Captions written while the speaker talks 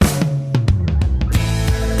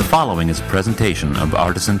following is a presentation of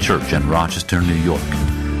Artisan Church in Rochester, New York.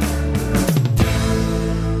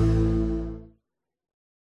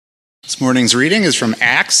 This morning's reading is from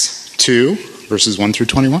Acts 2, verses 1 through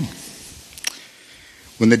 21.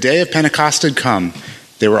 When the day of Pentecost had come,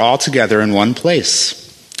 they were all together in one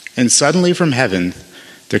place. And suddenly from heaven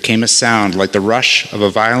there came a sound like the rush of a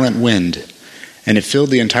violent wind, and it filled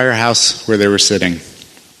the entire house where they were sitting.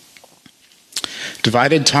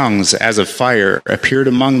 Divided tongues as of fire appeared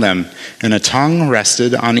among them, and a tongue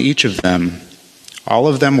rested on each of them. All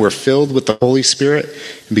of them were filled with the Holy Spirit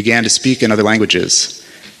and began to speak in other languages,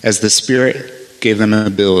 as the Spirit gave them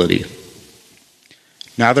ability.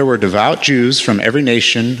 Now there were devout Jews from every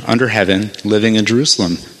nation under heaven living in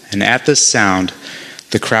Jerusalem, and at this sound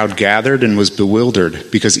the crowd gathered and was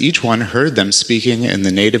bewildered, because each one heard them speaking in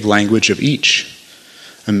the native language of each.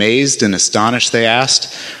 Amazed and astonished, they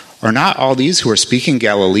asked, "Are not all these who are speaking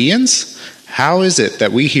Galileans? How is it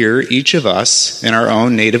that we hear each of us in our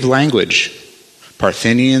own native language?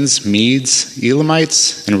 Parthians, Medes,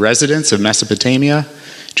 Elamites, and residents of Mesopotamia,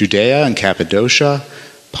 Judea and Cappadocia,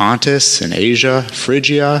 Pontus and Asia,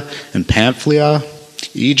 Phrygia and Pamphylia,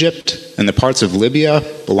 Egypt and the parts of Libya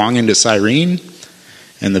belonging to Cyrene,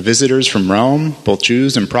 and the visitors from Rome, both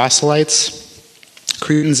Jews and proselytes,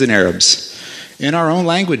 Cretans and Arabs. In our own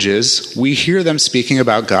languages, we hear them speaking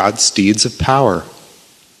about God's deeds of power."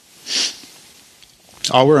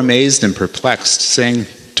 All were amazed and perplexed, saying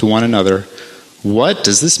to one another, "What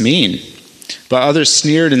does this mean?" But others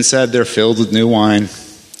sneered and said, "They're filled with new wine."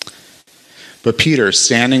 But Peter,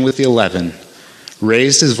 standing with the 11,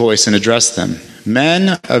 raised his voice and addressed them,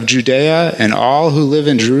 "Men of Judea and all who live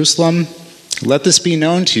in Jerusalem, let this be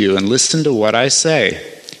known to you, and listen to what I say.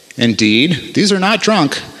 Indeed, these are not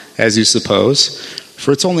drunk, as you suppose,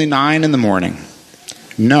 for it's only 9 a.m.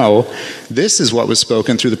 No, this is what was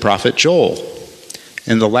spoken through the prophet Joel.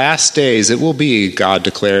 In the last days it will be, God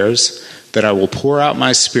declares, that I will pour out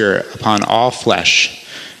my Spirit upon all flesh,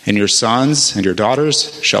 and your sons and your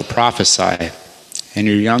daughters shall prophesy, and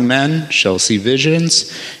your young men shall see visions,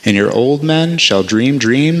 and your old men shall dream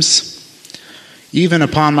dreams. Even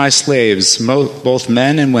upon my slaves, both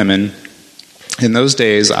men and women, in those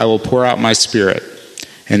days I will pour out my Spirit,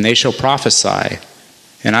 and they shall prophesy,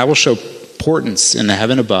 and I will show portents in the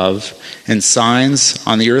heaven above, and signs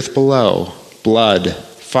on the earth below, blood,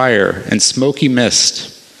 fire, and smoky mist.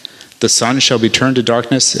 The sun shall be turned to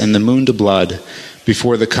darkness, and the moon to blood,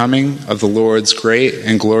 before the coming of the Lord's great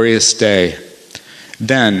and glorious day.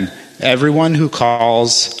 Then everyone who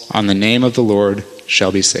calls on the name of the Lord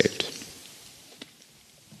shall be saved."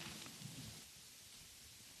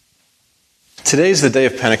 Today's the day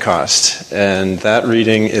of Pentecost, and that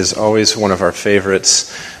reading is always one of our favorites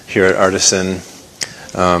here at Artisan.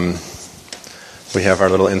 We have our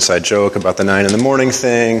little inside joke about the 9 a.m.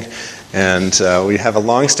 thing, and we have a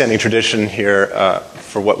long-standing tradition here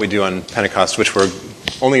for what we do on Pentecost, which we're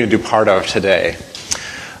only going to do part of today.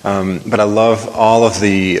 But I love all of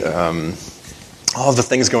the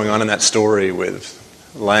things going on in that story with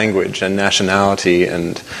language and nationality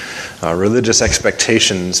and religious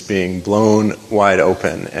expectations being blown wide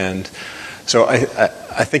open. And so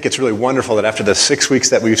I think it's really wonderful that after the 6 weeks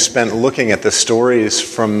that we've spent looking at the stories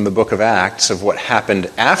from the book of Acts of what happened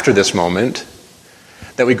after this moment,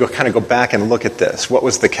 that we kind of go back and look at this. What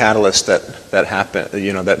was the catalyst that happened,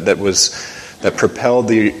 that propelled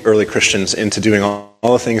the early Christians into doing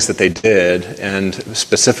all the things that they did, and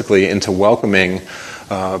specifically into welcoming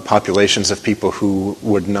populations of people who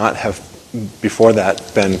would not have before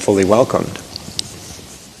that been fully welcomed.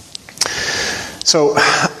 So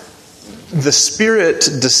the Spirit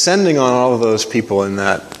descending on all of those people in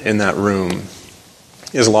that room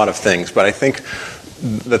is a lot of things, but I think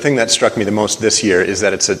the thing that struck me the most this year is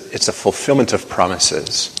that it's a fulfillment of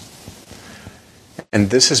promises. And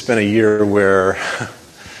this has been a year where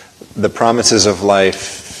the promises of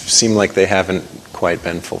life seem like they haven't quite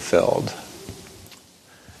been fulfilled.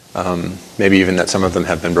 Maybe even that some of them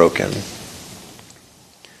have been broken.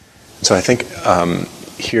 So I think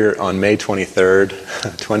here on May 23rd,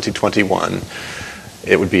 2021,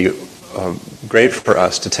 it would be great for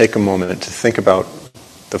us to take a moment to think about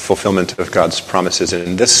the fulfillment of God's promises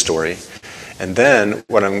in this story. And then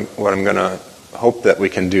what I'm going to hope that we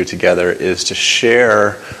can do together is to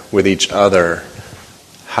share with each other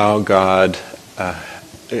how God's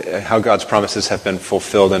promises have been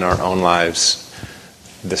fulfilled in our own lives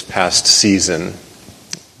this past season,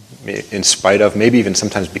 in spite of, maybe even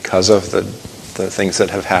sometimes because of the things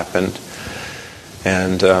that have happened.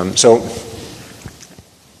 And so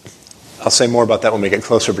I'll say more about that when we get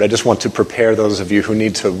closer, but I just want to prepare those of you who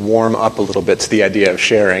need to warm up a little bit to the idea of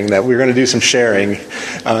sharing, that we're going to do some sharing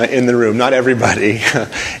in the room, not everybody,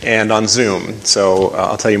 and on Zoom. So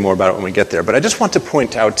I'll tell you more about it when we get there. But I just want to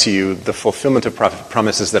point out to you the fulfillment of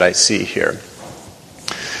promises that I see here.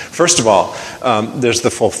 First of all, there's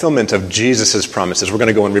the fulfillment of Jesus' promises. We're going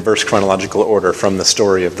to go in reverse chronological order from the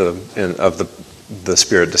story of the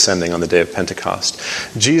Spirit descending on the day of Pentecost.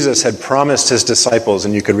 Jesus had promised his disciples,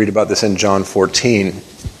 and you could read about this in John 14.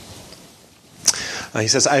 He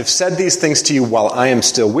says, "I've said these things to you while I am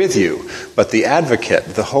still with you, but the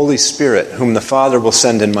Advocate, the Holy Spirit, whom the Father will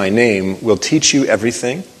send in my name, will teach you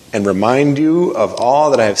everything and remind you of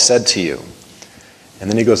all that I have said to you." And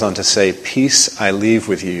then he goes on to say, "Peace I leave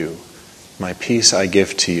with you, my peace I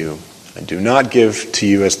give to you. I do not give to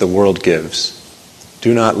you as the world gives.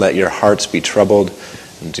 Do not let your hearts be troubled,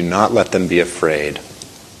 and do not let them be afraid."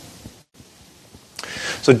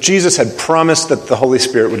 So Jesus had promised that the Holy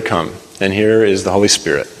Spirit would come, and here is the Holy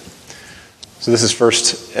Spirit. So this is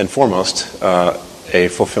first and foremost a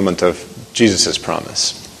fulfillment of Jesus'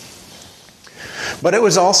 promise. But it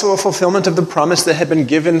was also a fulfillment of the promise that had been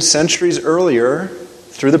given centuries earlier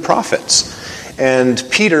through the prophets. And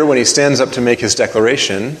Peter, when he stands up to make his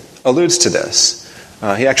declaration, alludes to this.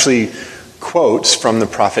 He actually quotes from the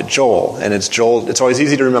prophet Joel, and it's always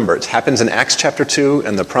easy to remember. It happens in Acts chapter 2,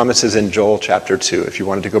 and the promise is in Joel chapter 2, if you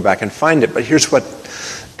wanted to go back and find it. But here's what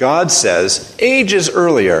God says ages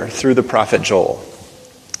earlier through the prophet Joel.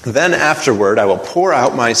 "Then afterward I will pour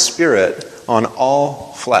out my Spirit on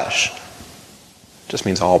all flesh." Just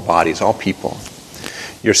means all bodies, all people.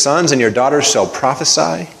 "Your sons and your daughters shall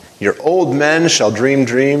prophesy. Your old men shall dream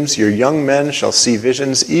dreams, your young men shall see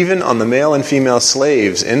visions. Even on the male and female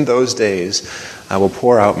slaves in those days, I will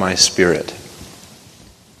pour out my Spirit."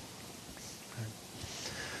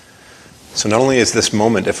 So not only is this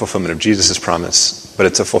moment a fulfillment of Jesus' promise, but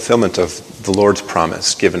it's a fulfillment of the Lord's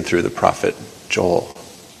promise given through the prophet Joel.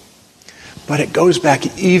 But it goes back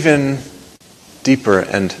even deeper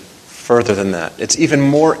and further than that. It's even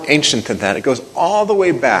more ancient than that. It goes all the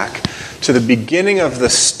way back to the beginning of the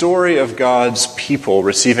story of God's people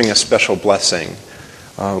receiving a special blessing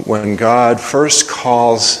when God first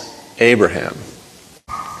calls Abraham.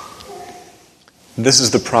 This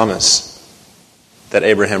is the promise that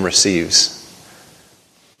Abraham receives.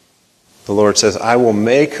 The Lord says, "I will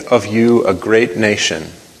make of you a great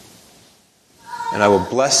nation, and I will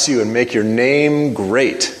bless you and make your name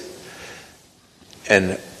great."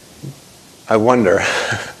 And I wonder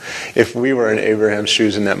if we were in Abraham's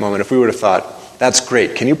shoes in that moment, if we would have thought, "That's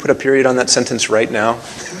great. Can you put a period on that sentence right now?"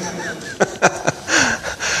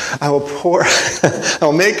 I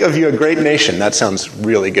will make of you a great nation. That sounds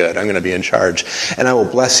really good. I'm going to be in charge. "And I will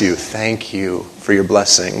bless you." Thank you for your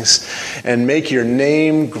blessings. "And make your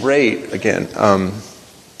name great." Again,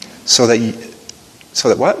 so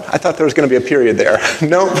that what? I thought there was going to be a period there.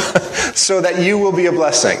 Nope. "So that you will be a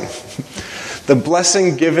blessing." The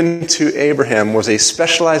blessing given to Abraham was a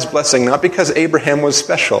specialized blessing, not because Abraham was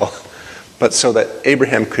special, but so that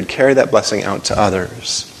Abraham could carry that blessing out to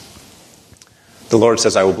others. The Lord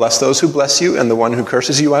says, "I will bless those who bless you, and the one who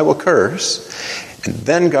curses you I will curse." And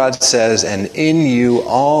then God says, "And in you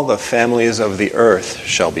all the families of the earth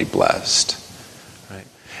shall be blessed." Right?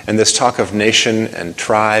 And this talk of nation and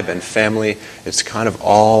tribe and family, it's kind of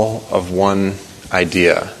all of one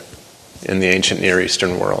idea in the ancient Near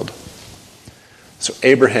Eastern world. So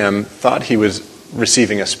Abraham thought he was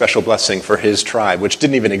receiving a special blessing for his tribe, which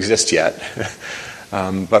didn't even exist yet.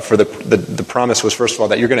 But for the promise was, first of all,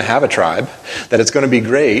 that you're going to have a tribe, that it's going to be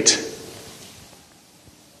great.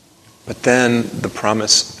 But then the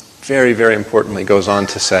promise, very, very importantly, goes on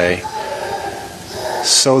to say,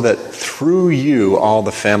 "So that through you all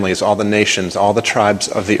the families, all the nations, all the tribes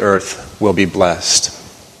of the earth will be blessed."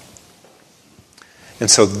 And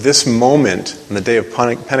so this moment, on the day of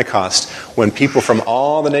Pentecost, when people from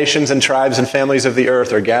all the nations and tribes and families of the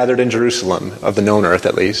earth are gathered in Jerusalem, of the known earth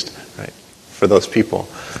at least, right, for those people,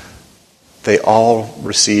 they all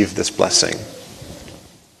receive this blessing.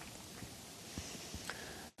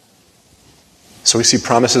 So we see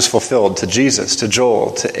promises fulfilled to Jesus, to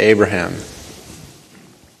Joel, to Abraham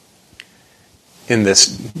in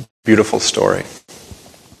this beautiful story.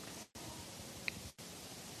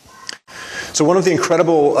 So one of the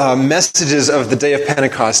incredible messages of the day of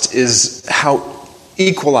Pentecost is how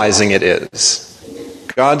equalizing it is.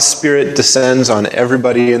 God's Spirit descends on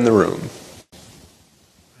everybody in the room.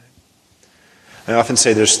 I often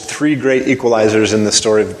say there's three great equalizers in the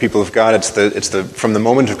story of the people of God. It's from the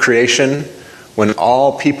moment of creation, when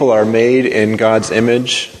all people are made in God's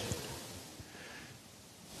image.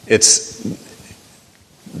 It's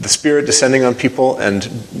the Spirit descending on people and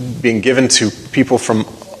being given to people from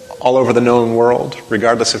all over the known world,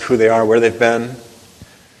 regardless of who they are, where they've been.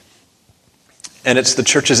 And it's the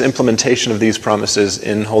church's implementation of these promises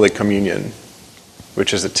in Holy Communion,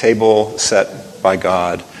 which is a table set by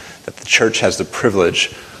God that the church has the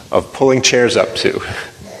privilege of pulling chairs up to.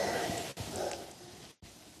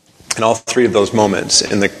 And all three of those moments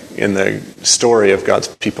in the story of God's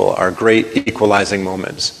people are great equalizing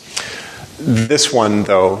moments. This one,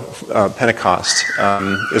 though, Pentecost,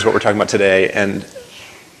 is what we're talking about today, and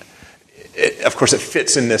of course it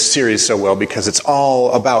fits in this series so well because it's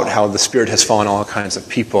all about how the Spirit has fallen on all kinds of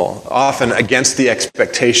people, often against the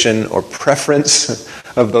expectation or preference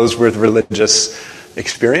of those with religious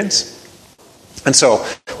experience. And so,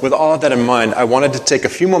 with all of that in mind, I wanted to take a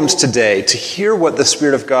few moments today to hear what the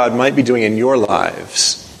Spirit of God might be doing in your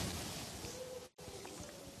lives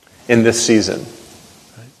in this season.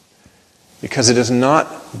 Because it is not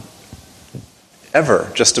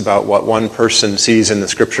ever just about what one person sees in the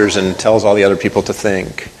Scriptures and tells all the other people to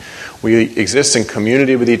think. We exist in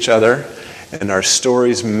community with each other, and our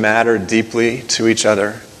stories matter deeply to each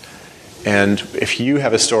other. And if you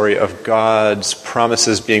have a story of God's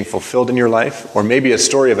promises being fulfilled in your life, or maybe a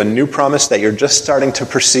story of a new promise that you're just starting to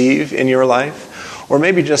perceive in your life, or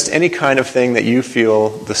maybe just any kind of thing that you feel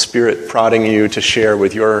the Spirit prodding you to share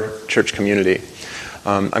with your church community,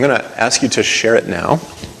 I'm going to ask you to share it now.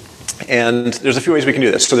 And there's a few ways we can do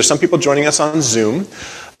this. So there's some people joining us on Zoom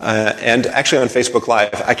and actually on Facebook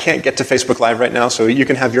Live. I can't get to Facebook Live right now, so you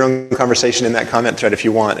can have your own conversation in that comment thread if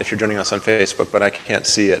you want, if you're joining us on Facebook, but I can't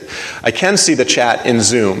see it. I can see the chat in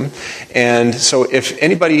Zoom. And so if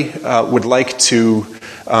anybody would like to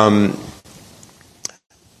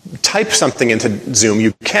type something into Zoom,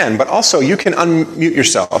 you can, but also you can unmute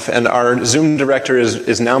yourself, and our Zoom director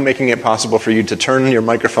is now making it possible for you to turn your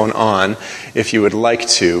microphone on if you would like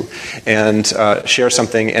to, and share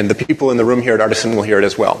something, and the people in the room here at Artisan will hear it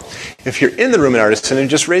as well. If you're in the room at Artisan,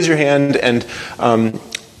 just raise your hand, and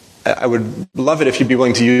I would love it if you'd be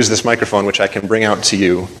willing to use this microphone, which I can bring out to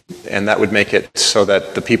you, and that would make it so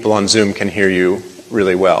that the people on Zoom can hear you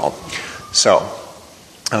really well. So,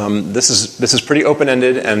 this is pretty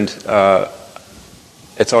open-ended, and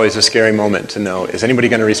it's always a scary moment to know, is anybody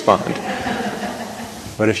going to respond?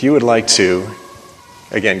 But if you would like to,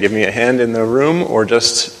 again, give me a hand in the room, or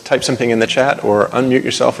just type something in the chat, or unmute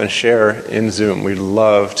yourself and share in Zoom. We'd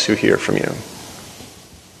love to hear from you.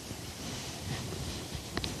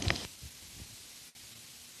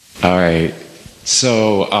 All right.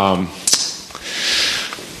 So,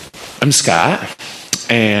 I'm Scott.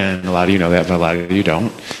 And a lot of you know that, but a lot of you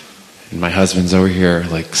don't. And my husband's over here,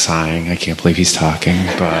 like, sighing. I can't believe he's talking,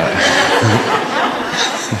 but...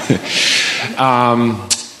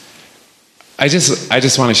 I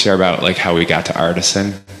just want to share about, like, how we got to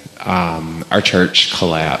Artisan. Our church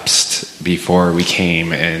collapsed before we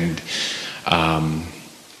came, and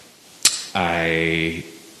I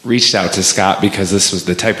reached out to Scott because this was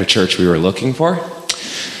the type of church we were looking for.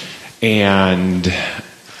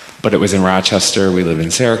 But it was in Rochester. We live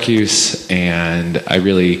in Syracuse, and I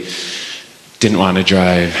really didn't want to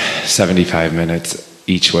drive 75 minutes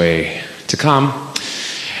each way to come.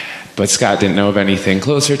 But Scott didn't know of anything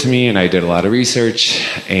closer to me, and I did a lot of research,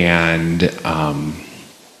 and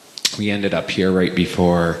we ended up here right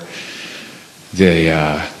before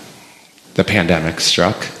the pandemic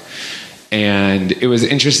struck. And it was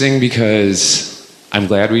interesting because I'm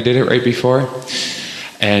glad we did it right before,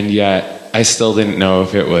 and yet I still didn't know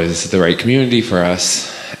if it was the right community for us.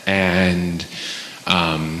 And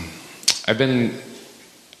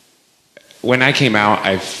when I came out,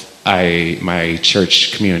 my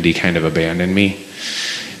church community kind of abandoned me.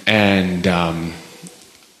 And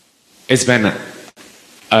it's been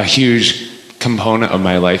a huge component of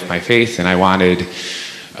my life, my faith, and I wanted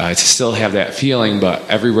to still have that feeling, but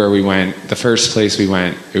everywhere we went, the first place we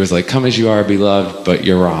went, it was like, come as you are, beloved, but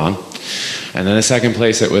you're wrong. And then the second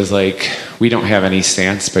place, it was like, we don't have any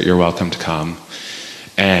stance, but you're welcome to come.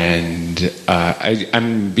 And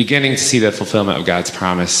I'm beginning to see the fulfillment of God's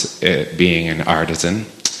promise, it being an Artisan,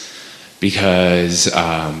 because,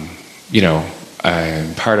 I'm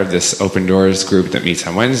part of this Open Doors group that meets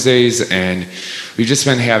on Wednesdays, and we've just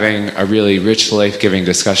been having a really rich, life-giving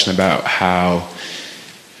discussion about how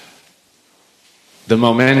the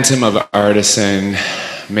momentum of Artisan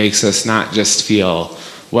makes us not just feel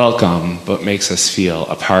welcome, but makes us feel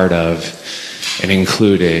a part of and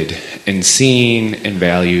included and seen and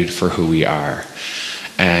valued for who we are.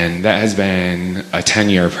 And that has been a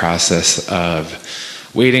 10-year process of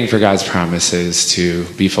waiting for God's promises to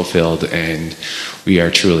be fulfilled, and we are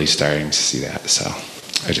truly starting to see that. So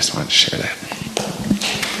I just wanted to share that.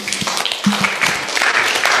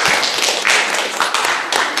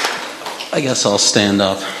 I guess I'll stand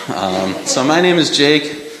up. So my name is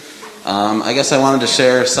Jake. I guess I wanted to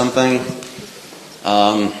share something.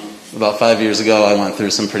 About 5 years ago, I went through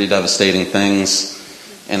some pretty devastating things,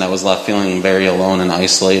 and I was left feeling very alone and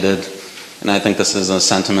isolated. And I think this is a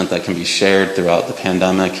sentiment that can be shared throughout the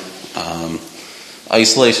pandemic.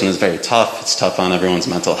 Isolation is very tough. It's tough on everyone's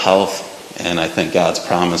mental health. And I think God's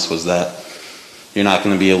promise was that you're not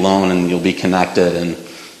going to be alone and you'll be connected. And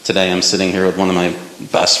today I'm sitting here with one of my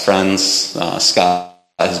best friends. Scott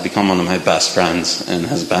has become one of my best friends and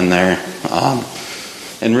has been there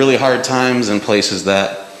in really hard times in places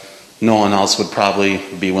that no one else would probably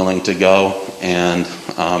be willing to go. And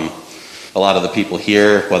a lot of the people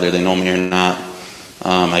here, whether they know me or not,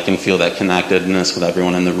 I can feel that connectedness with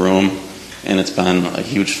everyone in the room. And it's been a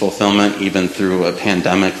huge fulfillment, even through a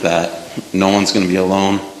pandemic, that no one's going to be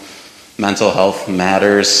alone. Mental health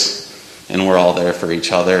matters, and we're all there for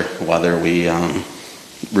each other, whether we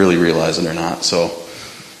really realize it or not. So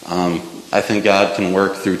I think God can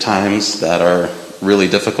work through times that are really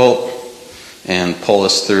difficult and pull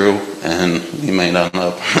us through, and we may end up...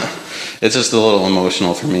 It's just a little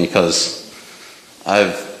emotional for me because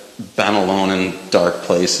I've been alone in dark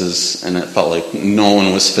places, and it felt like no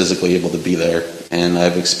one was physically able to be there. And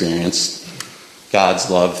I've experienced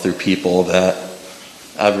God's love through people that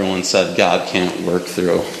everyone said God can't work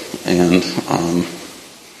through. And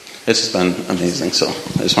it's just been amazing. So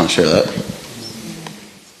I just want to share that.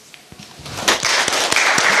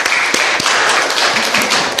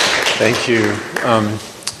 Thank you.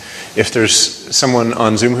 If there's someone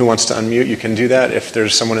on Zoom who wants to unmute, you can do that. If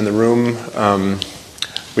there's someone in the room,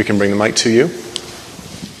 we can bring the mic to you.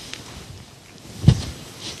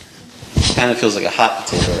 Kind of feels like a hot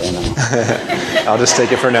potato right now. I'll just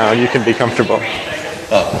take it for now. You can be comfortable.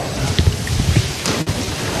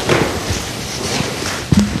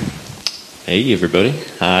 Hey, everybody.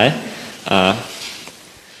 Hi.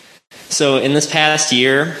 So in this past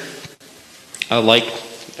year, like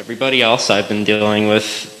everybody else, I've been dealing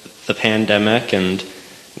with the pandemic and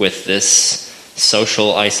with this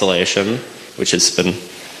social isolation, which has been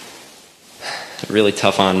really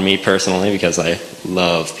tough on me personally because I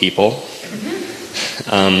love people.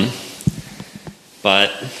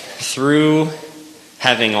 But through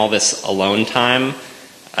having all this alone time,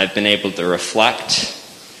 I've been able to reflect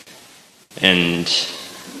and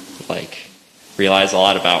realize a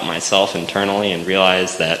lot about myself internally and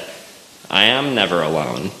realize that I am never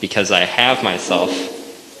alone because I have myself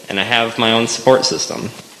and I have my own support system.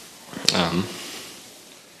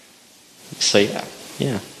 So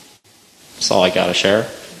yeah. That's all I got to share.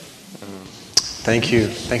 Thank you.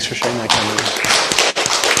 Thanks for sharing that, Cameron.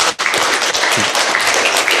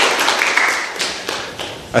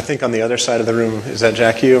 I think on the other side of the room, is that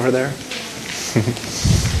Jackie over there?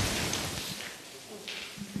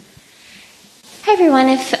 Hi everyone,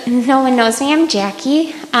 if no one knows me, I'm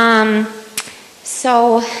Jackie.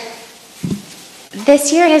 So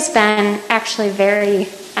this year has been actually very,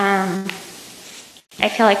 I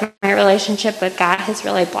feel like my relationship with God has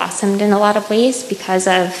really blossomed in a lot of ways because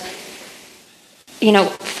of,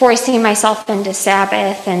 forcing myself into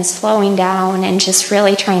Sabbath and slowing down and just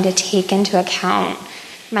really trying to take into account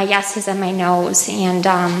my yeses and my nos. And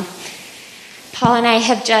Paul and I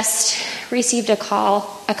have just received a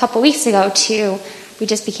call a couple weeks ago we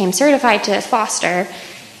just became certified to foster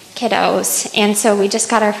kiddos. And so we just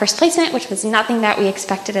got our first placement, which was nothing that we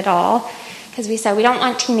expected at all. Because we said, we don't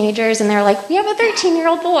want teenagers. And they're like, we have a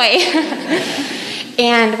 13-year-old boy.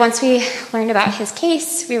 And once we learned about his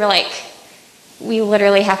case, we were like, we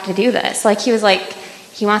literally have to do this. He was like,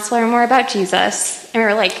 he wants to learn more about Jesus. And we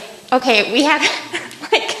were like, okay, we have,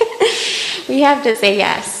 we have to say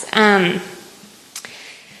yes.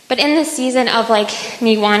 But in this season of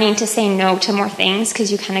me wanting to say no to more things,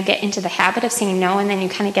 because you kind of get into the habit of saying no and then you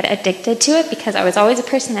kind of get addicted to it, because I was always a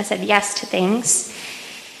person that said yes to things.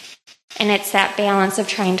 And it's that balance of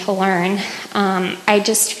trying to learn. I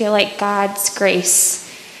just feel like God's grace,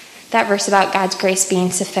 that verse about God's grace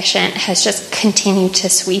being sufficient, has just continued to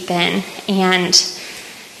sweep in. And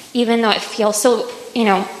even though it feels so,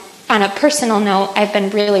 on a personal note, I've been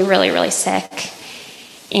really, really, really sick.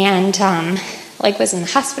 And was in the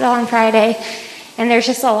hospital on Friday. And there's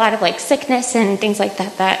just a lot of sickness and things like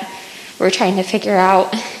that we're trying to figure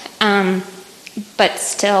out. But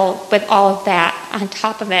still, with all of that on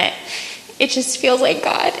top of it, it just feels like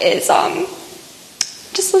God is,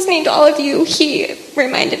 just listening to all of you, he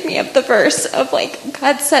reminded me of the verse of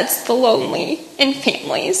God sets the lonely in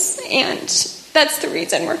families, and that's the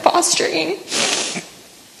reason we're fostering.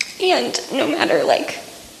 And no matter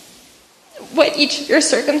what each of your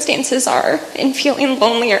circumstances are in feeling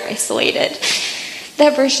lonely or isolated,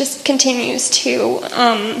 that verse just continues to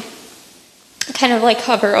kind of like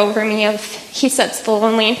hover over me of he sets the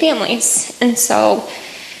lonely in families. And so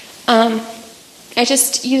I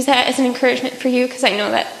just use that as an encouragement for you, because I know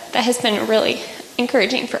that has been really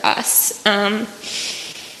encouraging for us. And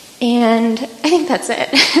I think that's it.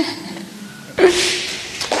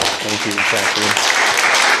 Thank you,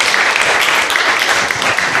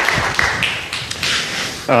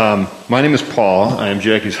 Jackie. My name is Paul. I am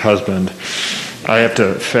Jackie's husband. I have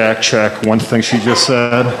to fact check one thing she just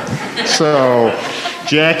said. So,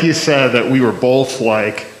 Jackie said that we were both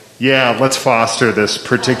like, yeah, let's foster this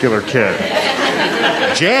particular kid.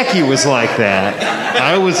 Jackie was like that.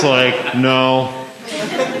 I was like, no,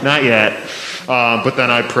 not yet. But then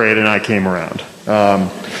I prayed and I came around.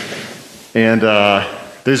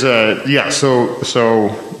 So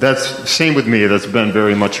that's same with me. That's been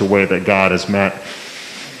very much a way that God has met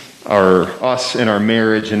us in our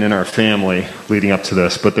marriage and in our family leading up to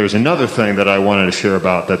this. But there's another thing that I wanted to share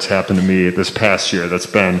about that's happened to me this past year that's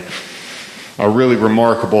been a really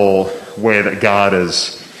remarkable way that God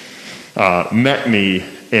has met me,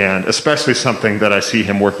 and especially something that I see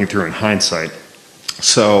him working through in hindsight.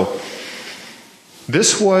 So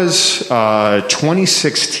this was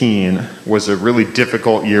 2016 was a really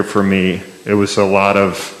difficult year for me. It was a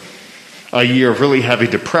year of really heavy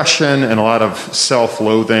depression and a lot of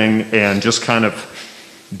self-loathing and just kind of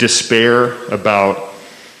despair about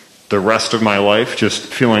the rest of my life, just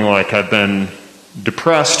feeling like I've been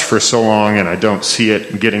depressed for so long and I don't see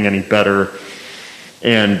it getting any better,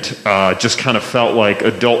 and just kind of felt like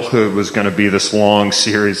adulthood was going to be this long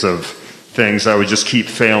series of things I would just keep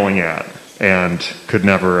failing at and could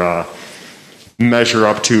never measure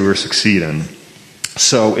up to or succeed in.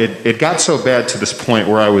 So it got so bad to this point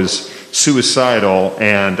where I was suicidal,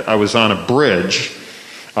 and I was on a bridge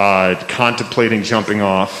contemplating jumping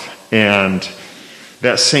off, and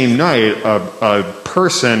that same night a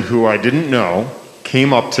person who I didn't know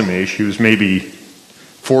came up to me. She was maybe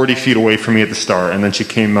 40 feet away from me at the start, and then she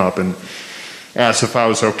came up and asked if I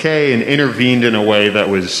was okay and intervened in a way that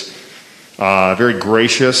was very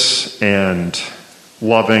gracious and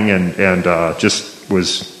loving, and just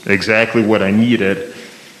was exactly what I needed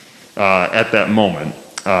at that moment.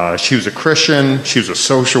 She was a Christian. She was a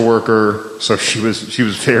social worker, so she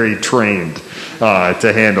was very trained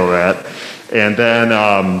to handle that. And then,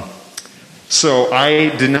 so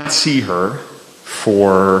I did not see her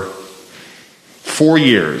for 4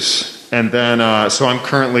 years. And then, so I'm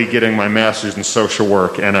currently getting my master's in social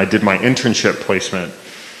work, and I did my internship placement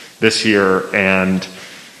this year. And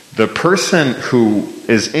the person who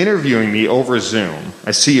is interviewing me over Zoom,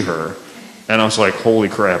 I see her, and I was like, holy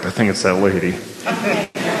crap, I think it's that lady.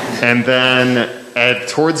 And then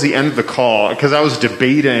towards the end of the call, because I was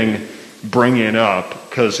debating bringing it up,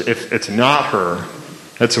 because if it's not her,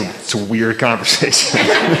 it's a weird conversation.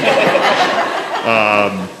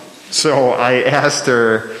 So I asked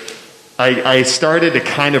her, I started to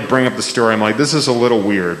kind of bring up the story. I'm like, this is a little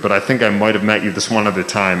weird, but I think I might have met you this one other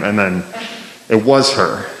time. And then it was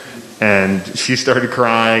her. And she started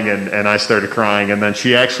crying, and I started crying. And then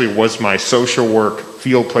she actually was my social work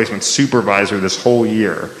field placement supervisor this whole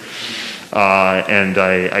year. And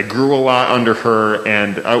I grew a lot under her.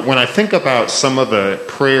 And when I think about some of the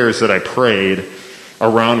prayers that I prayed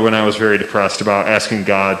around when I was very depressed, about asking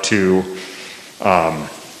God to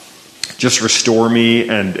just restore me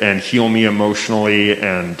and heal me emotionally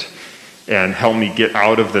and help me get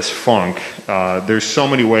out of this funk, there's so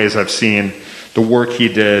many ways I've seen the work he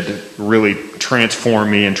did really transform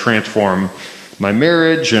me and transform my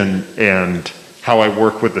marriage and how I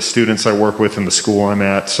work with the students I work with in the school I'm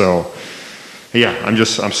at. So yeah,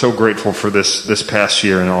 I'm so grateful for this past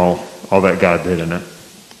year and all that God did in it.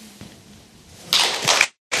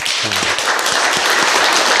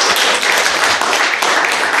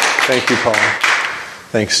 Thank you, Paul.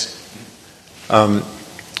 Thanks.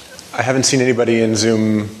 I haven't seen anybody in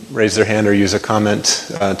Zoom raise their hand or use a comment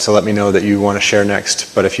to let me know that you want to share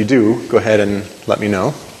next. But if you do, go ahead and let me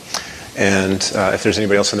know. And if there's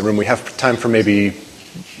anybody else in the room, we have time for maybe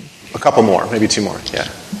a couple more, maybe two more. Yeah.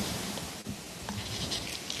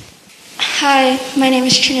 Hi, my name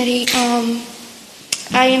is Trinity.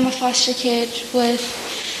 I am a foster kid with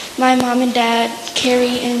my mom and dad,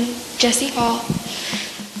 Carrie and Jesse Hall.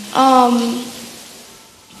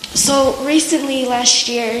 So recently, last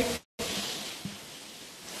year,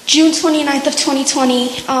 June 29th of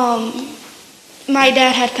 2020, my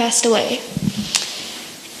dad had passed away.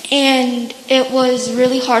 And it was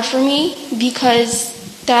really hard for me because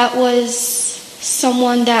that was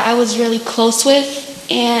someone that I was really close with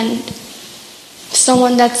and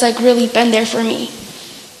someone that's like really been there for me.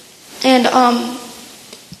 And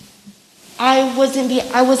I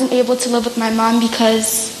wasn't able to live with my mom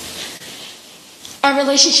because our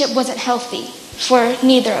relationship wasn't healthy for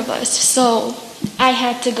neither of us. So I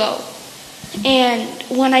had to go. And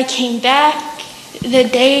when I came back, the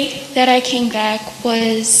day that I came back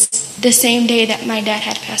was the same day that my dad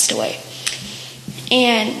had passed away.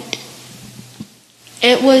 And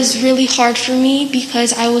it was really hard for me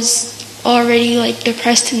because I was already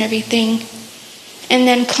depressed and everything. And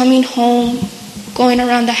then coming home, going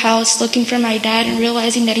around the house looking for my dad and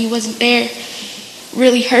realizing that he wasn't there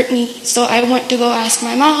really hurt me. So I went to go ask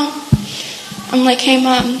my mom. I'm like, hey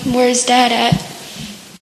Mom, where's Dad at?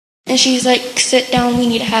 And she's like, sit down, we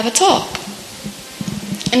need to have a talk.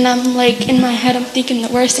 And I'm like, in my head, I'm thinking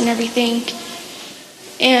the worst and everything.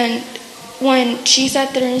 And when she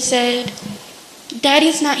sat there and said,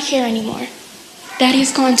 Daddy's not here anymore.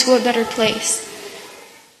 Daddy's gone to a better place.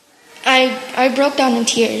 I broke down in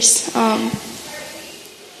tears.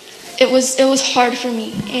 It was hard for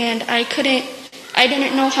me, and I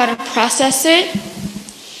didn't know how to process it.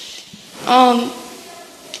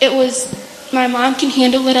 My mom can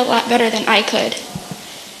handle it a lot better than I could.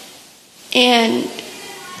 And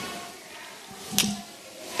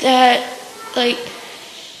that,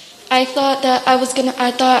 I thought that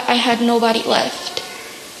I thought I had nobody left,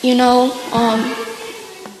 because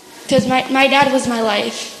my dad was my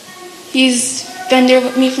life. He's been there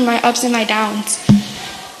with me for my ups and my downs.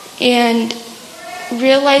 And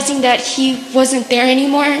realizing that he wasn't there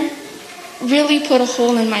anymore really put a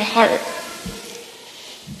hole in my heart.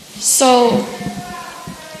 So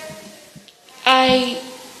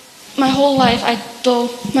my whole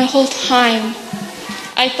time,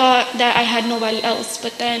 I thought that I had nobody else,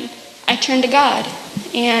 but then I turned to God,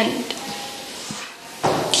 and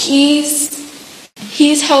He's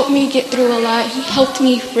helped me get through a lot. He helped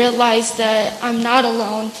me realize that I'm not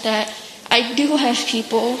alone, that I do have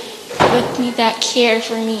people with me that care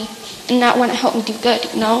for me and that want to help me do good,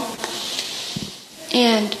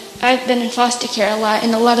 And I've been in foster care a lot,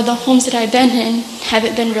 and a lot of the homes that I've been in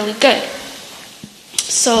haven't been really good.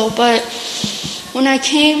 But when I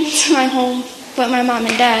came to my home with my mom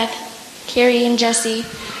and dad, Carrie and Jesse,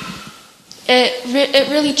 it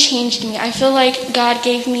really changed me. I feel like God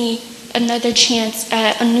gave me another chance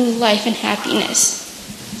at a new life and happiness,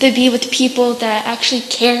 to be with people that actually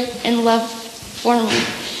care and love for me.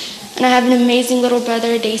 And I have an amazing little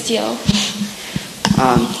brother, Dacio.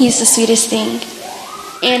 He's the sweetest thing.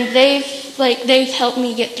 And they've helped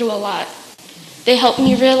me get through a lot. They helped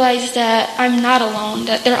me realize that I'm not alone,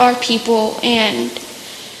 that there are people, and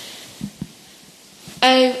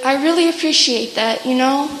I really appreciate that,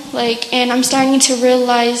 and I'm starting to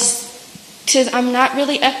realize I'm not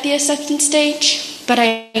really at the acceptance stage, but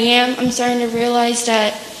I am. I'm starting to realize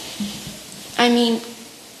that,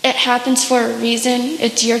 it happens for a reason.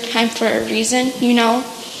 It's your time for a reason,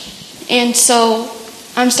 And so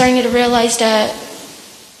I'm starting to realize that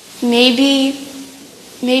maybe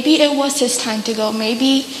it was his time to go.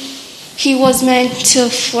 Maybe he was meant to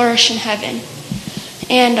flourish in heaven.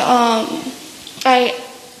 And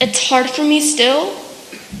it's hard for me still,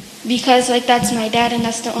 because that's my dad, and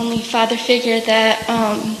that's the only father figure that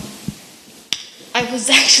I was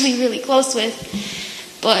actually really close with.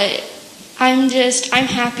 But I'm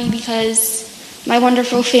happy because my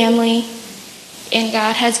wonderful family and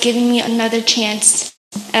God has given me another chance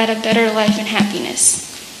at a better life and happiness.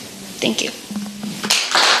 Thank you.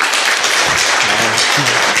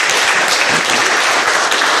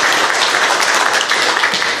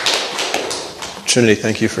 Trinity,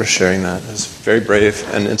 thank you for sharing that. It was very brave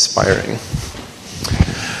and inspiring.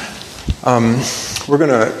 We're going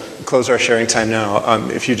to close our sharing time now.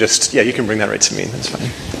 If you you can bring that right to me. That's fine.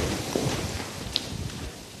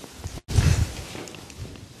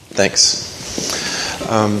 Thanks.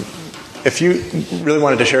 If you really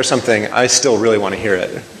wanted to share something, I still really want to hear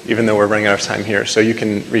it, even though we're running out of time here. So you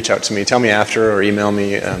can reach out to me. Tell me after or email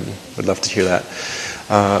me. Would love to hear that.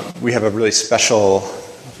 We have a really special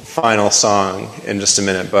final song in just a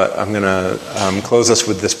minute, but I'm going to close us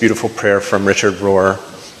with this beautiful prayer from Richard Rohr,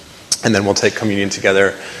 and then we'll take communion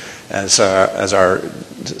together as our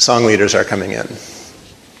song leaders are coming in.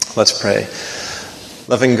 Let's pray.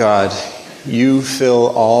 Loving God, you fill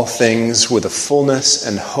all things with a fullness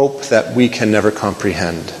and hope that we can never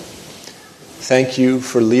comprehend. Thank you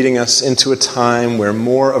for leading us into a time where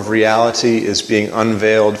more of reality is being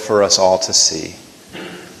unveiled for us all to see.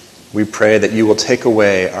 We pray that you will take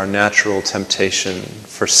away our natural temptation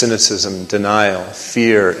for cynicism, denial,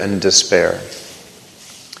 fear, and despair.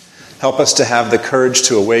 Help us to have the courage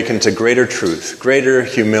to awaken to greater truth, greater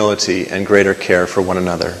humility, and greater care for one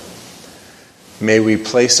another. May we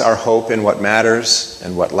place our hope in what matters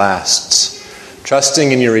and what lasts,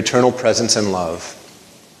 trusting in your eternal presence and love.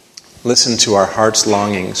 Listen to our heart's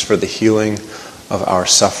longings for the healing of our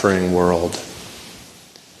suffering world.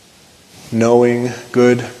 Knowing,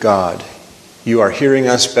 good God, you are hearing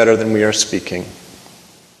us better than we are speaking.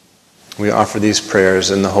 We offer these prayers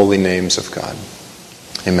in the holy names of God.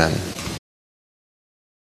 Amen.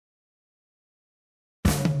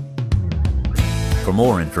 For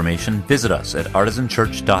more information, visit us at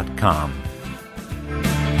artisanchurch.com.